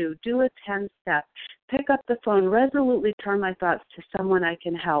my shoe, do a 10-step, pick up the phone, resolutely turn my thoughts to someone I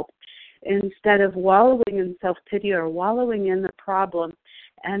can help, instead of wallowing in self-pity or wallowing in the problem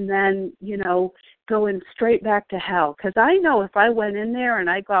and then, you know, going straight back to hell. Because I know if I went in there and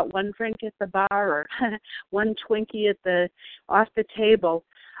I got one drink at the bar or one Twinkie off the table,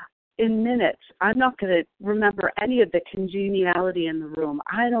 in minutes, I'm not going to remember any of the congeniality in the room.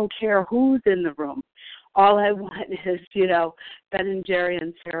 I don't care who's in the room. All I want is, you know, Ben and Jerry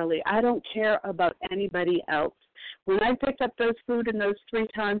and Sarah Lee. I don't care about anybody else. When I picked up those food in those 3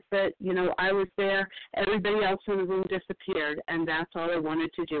 times that, you know, I was there, everybody else in the room disappeared, and that's all I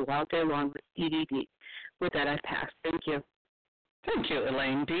wanted to do all day long with EDD. With that, I pass. Thank you. Thank you,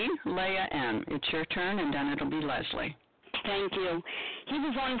 Elaine B. Leah M., it's your turn, and then it'll be Leslie. Thank you. He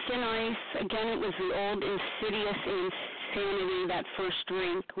was on thin ice. Again, it was the old insidious insanity, that first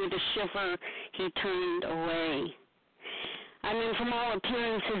drink. With a shiver, he turned away. I mean, from all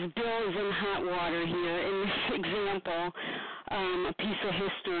appearances, Bill is in hot water here. In this example, a piece of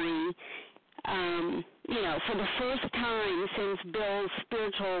history, you know, for the first time since Bill's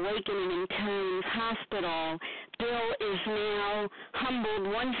spiritual awakening in Towns Hospital, Bill is now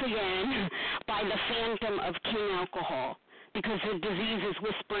humbled once again by the phantom of King Alcohol, because the disease is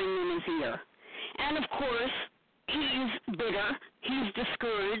whispering in his ear. And, of course, he's bitter, he's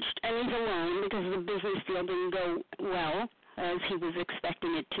discouraged, and he's alone because the business deal didn't go well as he was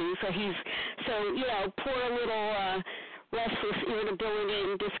expecting it to. So you know, pour a little restless irritability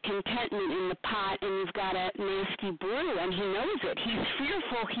and discontentment in the pot, and he's got a nasty brew, and he knows it. He's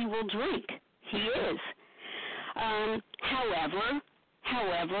fearful he will drink. He is. However,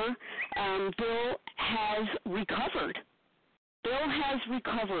 Bill has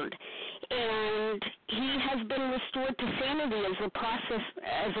recovered. And he has been restored to sanity as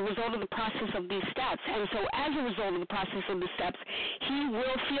a result of the process of these steps. And so as a result of the process of the steps, he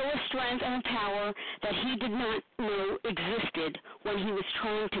will feel a strength and a power that he did not know existed when he was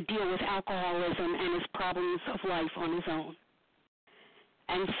trying to deal with alcoholism and his problems of life on his own.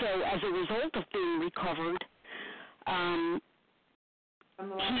 And so as a result of being recovered,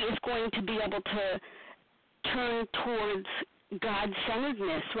 he is going to be able to turn towards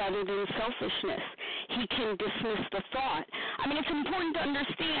God-centeredness rather than selfishness. He can dismiss the thought. I mean, it's important to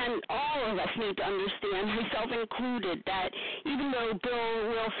understand, all of us need to understand, myself included, that even though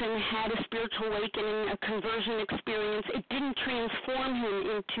Bill Wilson had a spiritual awakening, a conversion experience, it didn't transform him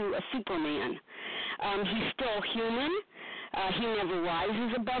into a Superman. He's still human. He never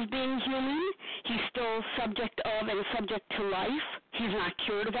rises above being human. He's still subject of and subject to life. He's not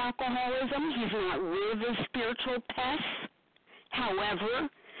cured of alcoholism. He's not rid of his spiritual pests. However,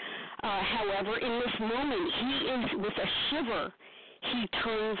 in this moment, he is, with a shiver, he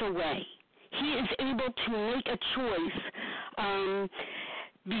turns away. He is able to make a choice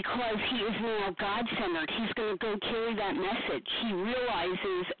because he is now God-centered. He's going to go carry that message. He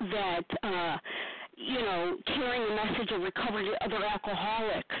realizes that, carrying the message of recovery to other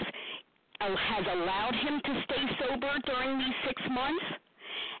alcoholics has allowed him to stay sober during these 6 months,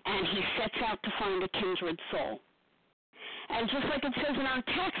 and he sets out to find a kindred soul. And just like it says in our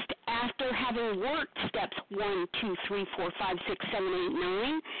text, after having worked steps 1, 2, 3, 4, 5, 6, 7, 8,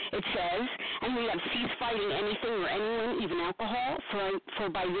 9, it says, and we have ceased fighting anything or anyone, even alcohol, for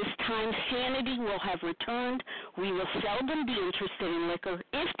by this time sanity will have returned. We will seldom be interested in liquor,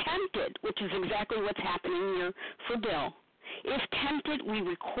 if tempted, which is exactly what's happening here for Bill. If tempted, we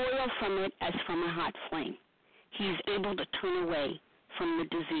recoil from it as from a hot flame. He's able to turn away from the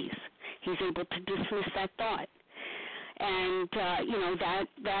disease. He's able to dismiss that thought. And,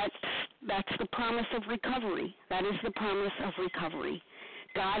 that's the promise of recovery. That is the promise of recovery,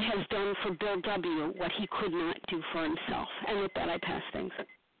 God has done for Bill W. what he could not do for himself. And with that, I pass things.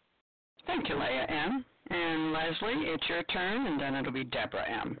 Thank you, Leah M. And Leslie, it's your turn, and then it'll be Deborah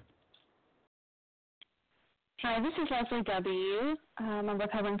M. Hi, this is Leslie W. I'm a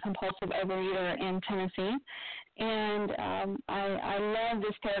recovering compulsive overeater in Tennessee, and I love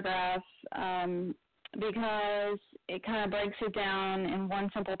this paragraph because it kind of breaks it down in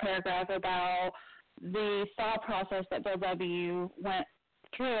one simple paragraph about the thought process that Bill W. went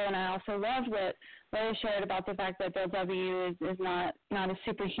through, and I also loved what Larry shared about the fact that Bill W. is not a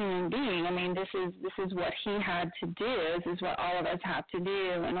superhuman being. I mean, this is what he had to do. This is what all of us have to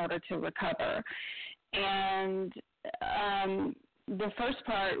do in order to recover. And the first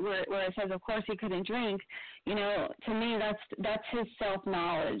part where it says, of course, he couldn't drink, to me that's his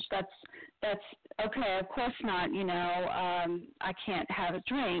self-knowledge. That's okay. Of course not. I can't have a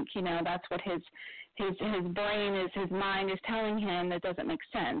drink. That's what his brain is, his mind is telling him that doesn't make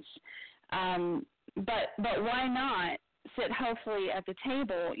sense. But why not sit hopefully at the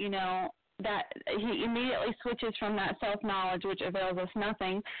table? That he immediately switches from that self-knowledge, which avails us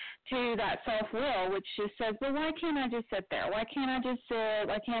nothing, to that self-will, which just says, well, why can't I just sit there? Why can't I just sit?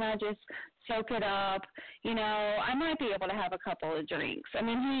 Why can't I just soak it up? I might be able to have a couple of drinks. I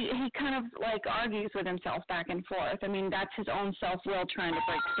mean, he kind of like argues with himself back and forth. I mean, that's his own self-will trying to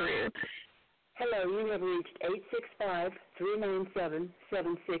break through. Hello, you have reached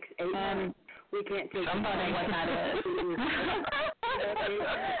 865-397-7689. We can't take somebody what that is.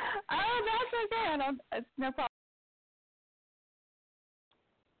 Oh, that's okay. It's no problem.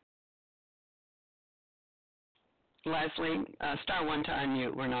 Leslie, star one to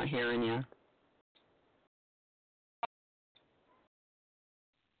unmute. We're not hearing you.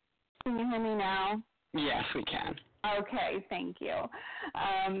 Can you hear me now? Yes, we can. Okay, thank you.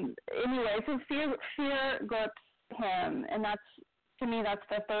 Anyway, so fear grips him, and to me, that's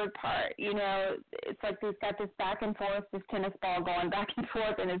the third part. It's like he's got this back and forth, this tennis ball going back and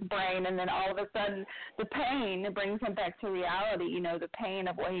forth in his brain, and then all of a sudden the pain brings him back to reality, the pain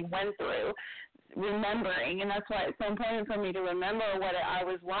of what he went through, remembering. And that's why it's so important for me to remember what I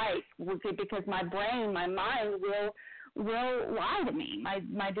was like, because my brain, my mind will lie to me.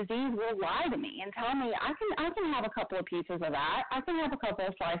 My disease will lie to me and tell me I can have a couple of pieces of that. I can have a couple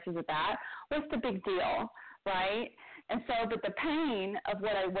of slices of that. What's the big deal, right? And so, but the pain of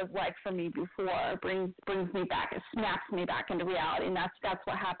what I was like for me before brings me back. It snaps me back into reality, and that's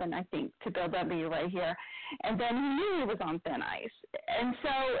what happened, I think, to Bill W. right here. And then he knew he was on thin ice. And so,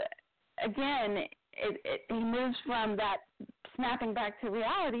 again, he moves from that snapping back to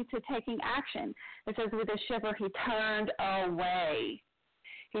reality to taking action. It says with a shiver, he turned away.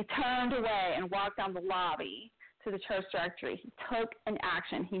 He turned away and walked down the lobby to the church directory. He took an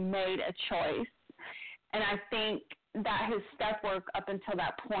action. He made a choice. And I think that his step work up until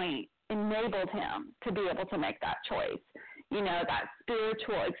that point enabled him to be able to make that choice. That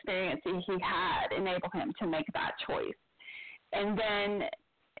spiritual experience he had enabled him to make that choice. And then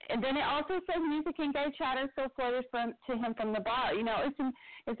it also says music and gay chatter still floated to him from the bar.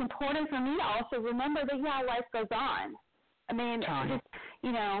 It's important for me to also remember that, life goes on. I mean,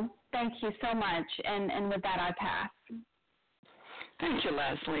 thank you so much. And with that, I pass. Thank you,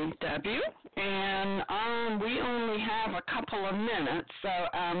 Leslie W. And we only have a couple of minutes, so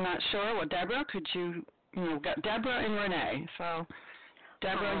I'm not sure. Well, Deborah, could you got Deborah and Renee. So,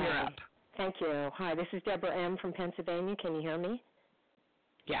 Deborah, you're up. Thank you. Hi, this is Deborah M. from Pennsylvania. Can you hear me?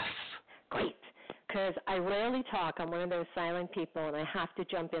 Yes. Great. Because I rarely talk. I'm one of those silent people, and I have to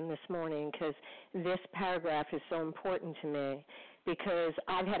jump in this morning because this paragraph is so important to me because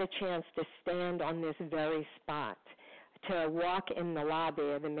I've had a chance to stand on this very spot, to walk in the lobby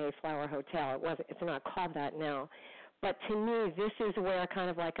of the Mayflower Hotel. It's not called that now. But to me, this is where kind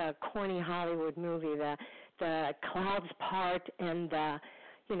of like a corny Hollywood movie, the clouds part and the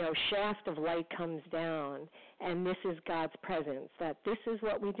shaft of light comes down, and this is God's presence, that this is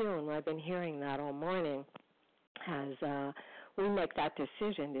what we do, and I've been hearing that all morning, as we make that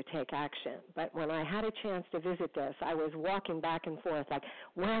decision to take action. But when I had a chance to visit this, I was walking back and forth, like,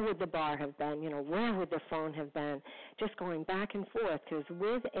 where would the bar have been? Where would the phone have been? Just going back and forth, because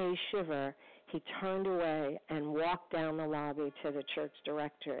with a shiver, he turned away and walked down the lobby to the church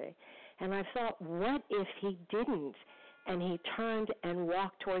directory. And I thought, what if he didn't? And he turned and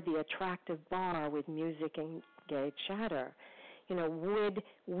walked toward the attractive bar with music and gay chatter. Would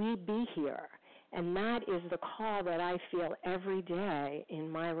we be here? And that is the call that I feel every day in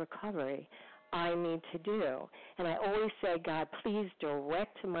my recovery I need to do. And I always say, God, please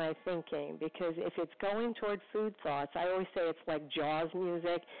direct my thinking, because if it's going toward food thoughts, I always say it's like Jaws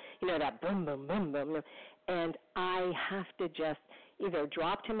music, that boom, boom, boom, boom. And I have to just either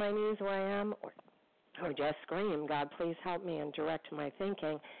drop to my knees where I am or just scream, God, please help me and direct my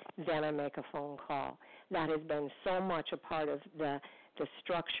thinking, then I make a phone call. That has been so much a part of the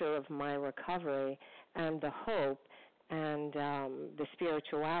structure of my recovery, and the hope and the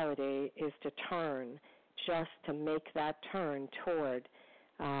spirituality is to turn, just to make that turn toward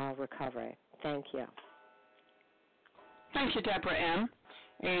recovery. Thank you. Thank you, Deborah M.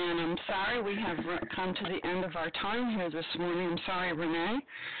 And I'm sorry we have come to the end of our time here this morning. I'm sorry, Renee.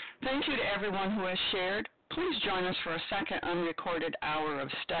 Thank you to everyone who has shared. Please join us for a second unrecorded hour of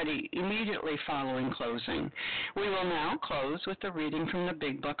study immediately following closing. We will now close with the reading from the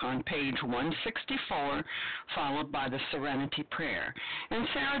Big Book on page 164, followed by the Serenity Prayer. And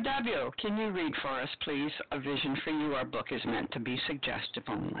Sarah W., can you read for us, please, A Vision for You? Our book is meant to be suggestive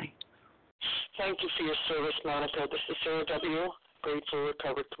only. Thank you for your service, Monica. This is Sarah W., grateful,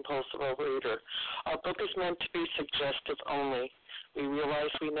 recovered, compulsive overeater. Our book is meant to be suggestive only. We realize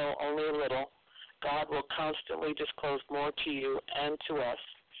we know only a little. God will constantly disclose more to you and to us.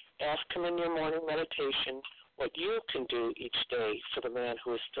 Ask Him in your morning meditation what you can do each day for the man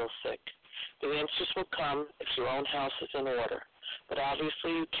who is still sick. The answers will come if your own house is in order. But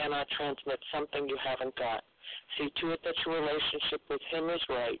obviously you cannot transmit something you haven't got. See to it that your relationship with Him is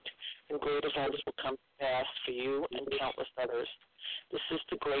right, and great events will come to pass for you and countless others. This is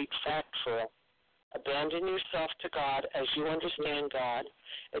the great fact for all. Abandon yourself to God as you understand God.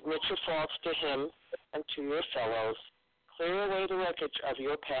 Admit your faults to Him and to your fellows. Clear away the wreckage of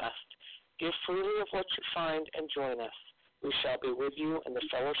your past. Give freely of what you find and join us. We shall be with you in the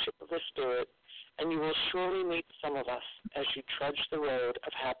fellowship of the Spirit, and you will surely meet some of us as you trudge the road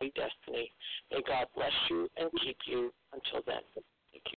of happy destiny. May God bless you and keep you until then.